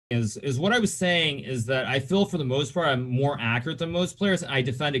is what I was saying is that I feel for the most part I'm more accurate than most players, and I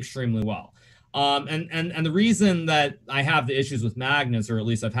defend extremely well. And the reason that I have the issues with Magnus, or at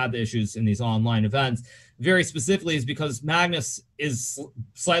least I've had the issues in these online events, very specifically is because Magnus is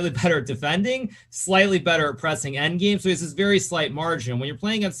slightly better at defending, slightly better at pressing endgame. So he has this very slight margin. When you're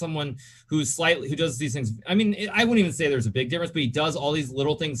playing against someone who does these things, I mean, I wouldn't even say there's a big difference, but he does all these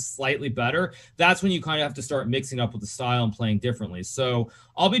little things slightly better. That's when you kind of have to start mixing up with the style and playing differently. So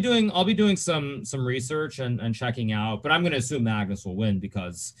I'll be doing some research and checking out, but I'm going to assume Magnus will win,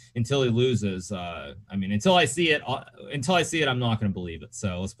 because until he loses, I mean, until I see it, I'm not going to believe it.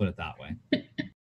 So let's put it that way.